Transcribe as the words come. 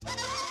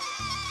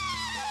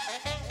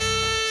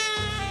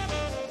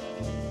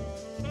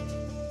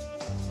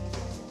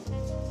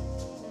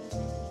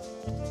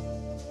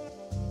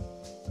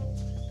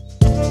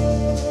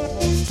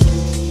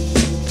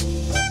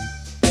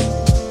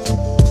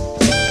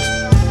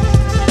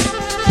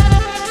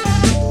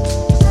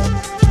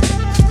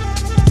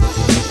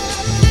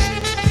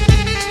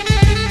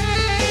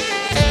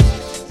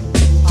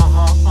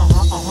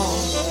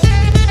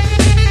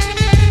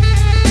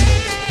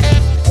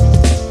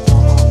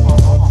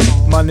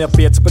ir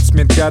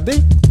 15 gadi,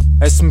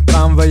 esmu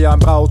tramvajā,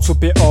 braucu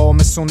pie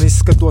Omes un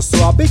izskatos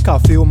labi kā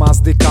filmās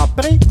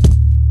Dikapri.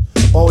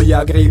 O,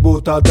 ja gribu,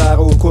 tā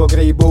daru, ko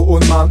gribu,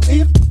 un man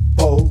ir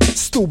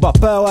stūbā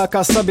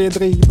pelēkā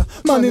sabiedrība.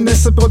 Mani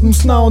nesaprot,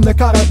 mums nav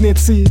nekā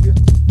radniecīga.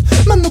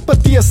 Man nu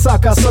pat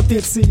iesākās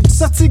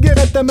attiecības, ar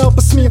cigaretēm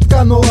elpa smirt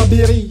kā no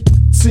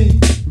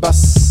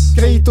labierīcības.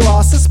 Krītu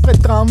ases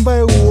pret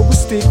tramvaju ogu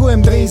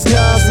stīgliem drīz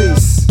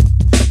gāzīs.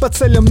 Pa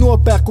ceļam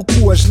nopērku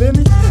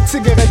kožļeni,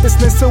 cigaretes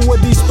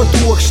nesaodīs pat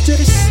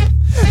okšķeris.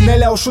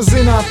 Neļaušu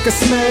zināt, ka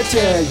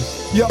smēķēju,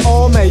 jo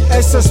Omei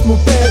es esmu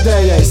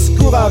pēdējais,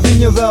 kurā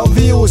viņa vēl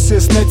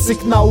vīlusies,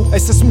 necik nav.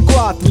 Es esmu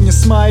klāt, viņa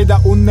smaida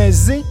un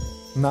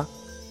nezina.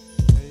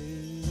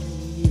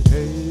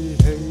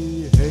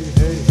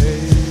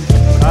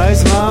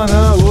 Aiz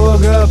mana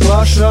loga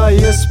plašā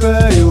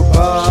iespēju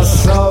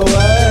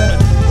pasaulē,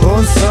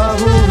 un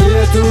savu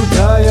vietu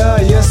tajā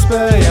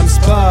iespējams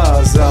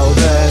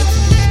pazaudēt.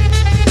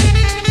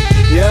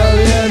 Ja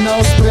vien nav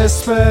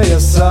spriest spēja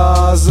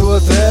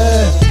sāzotē,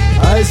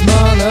 aiz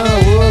mana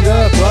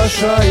loga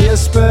plašā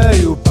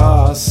iespēju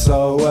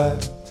pasaulē.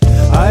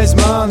 Aiz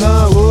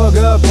mana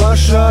loga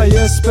plašā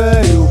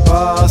iespēju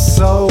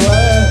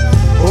pasaulē,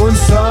 un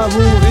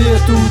savu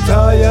vietu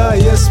tajā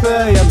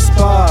iespējams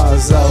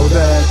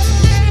pazaudēt.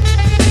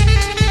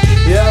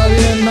 Ja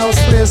vien nav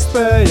spriest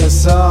spēja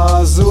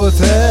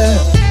sāzotē,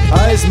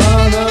 aiz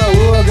mana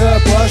loga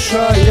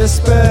plašā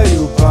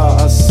iespēju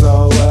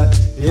pasaulē.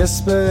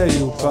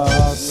 Iespēju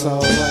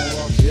pasaulē,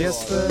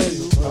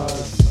 iespēju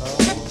pasaulē.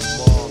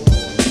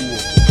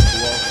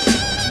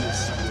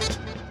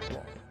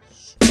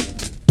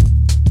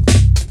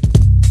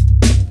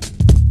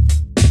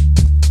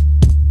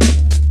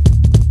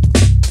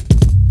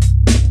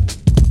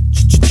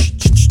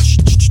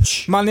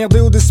 Man ir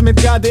 20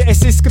 gadi,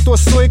 es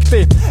izskatos slikti.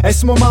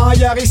 Esmu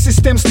mājā ar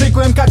izsistiem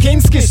stikliem kā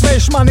Kinski.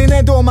 Sveiš mani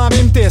nedomā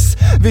rimties.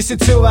 Visi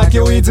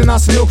cilvēki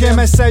līdzinās vilkiem.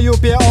 Es eju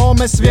pie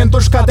Omes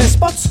vientuši kā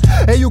despots.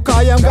 Eju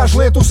kājām gāž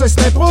lietus, es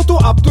neprotu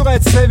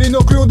apturēt sevi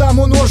no kļūdām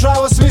un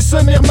nožēlas.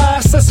 Visam ir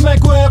mērs, es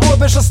meklēju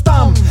robežas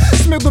tam.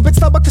 Smirdu pēc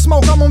tabakas,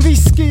 maukām un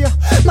viskija.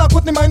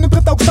 Nākotni mainu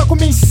pret augstāku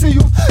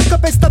misiju.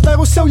 Kāpēc tā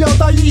daru sev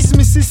jautāju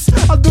izmisis?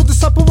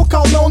 Atbildes apuvu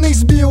kalna un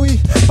izbīli.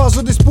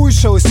 Pazudis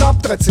puišelis,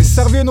 aptracis,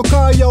 ar vienu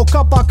kāju jau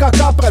kapā kā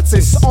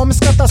kapracis.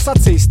 Omis skatās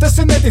acīs, tas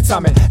ir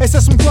neticami. Es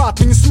esmu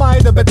klāt, viņa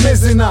smaida, bet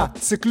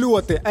nezināt, cik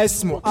ļoti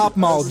esmu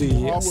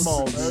apmaldījies.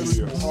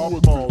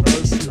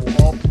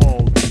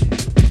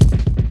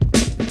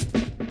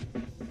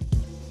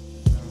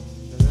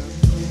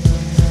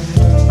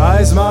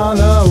 Aiz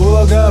mana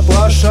loga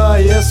plašā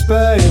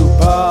iespēju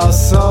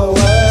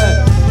pasaulē,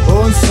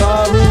 un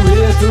savu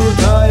vietu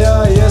tajā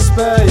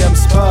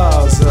iespējams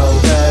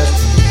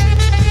pazaudēt.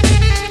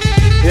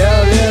 Ja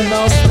vien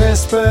nav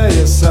spriest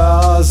spēja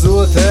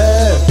sāzotē,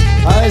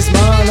 aiz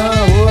mana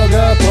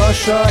loga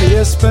plašā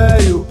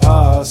iespēju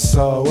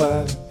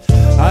pasaulē.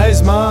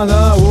 Aiz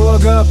mana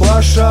loga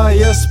plašā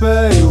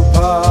iespēju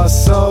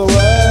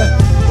pasaulē,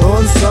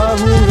 un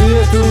savu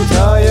vietu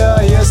tajā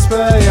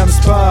iespējams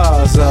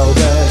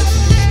pazaudēt.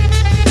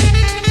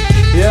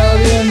 Ja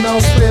vien nav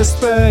spriest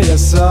spēja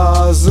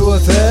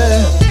sāzotē,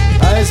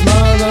 aiz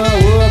mana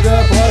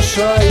loga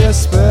plašā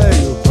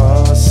iespēju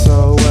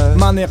pasaulē.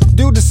 Man ir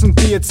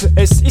 25,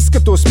 es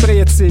izskatos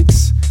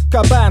priecīgs,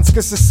 kā bērns,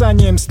 kas ir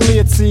saņēmis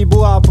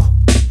liecību labu.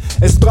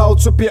 Es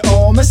braucu pie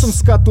Omes un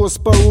skatos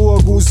pa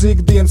logu uz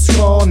ikdienas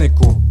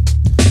kroniku.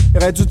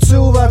 Redzu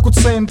cilvēku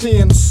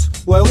centienus,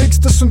 lai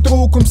likstas un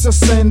trūkums ir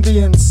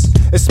sendiens.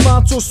 Es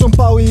mācos un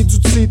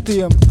palīdzu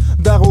citiem,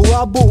 daru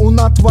labu un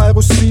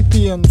atvairu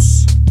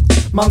sitienus.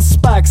 Mans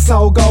spēks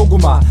auga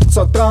augumā,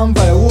 caur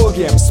tramvaju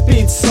logiem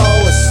spīd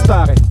saules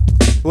stari.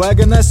 Lai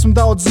gan esmu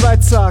daudz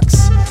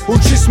vecāks, un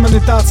šis man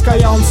ir tāds kā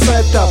jauns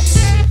etaps.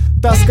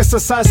 Tas, kas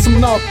es esmu,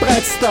 nav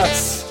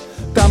pretstats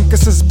tam,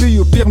 kas es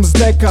biju pirms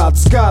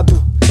dekādas gadu.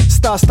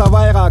 Stāstā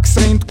vairākas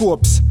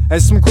rindkops,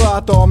 esmu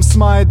klāta, Oma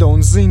smaida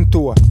un zin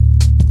to.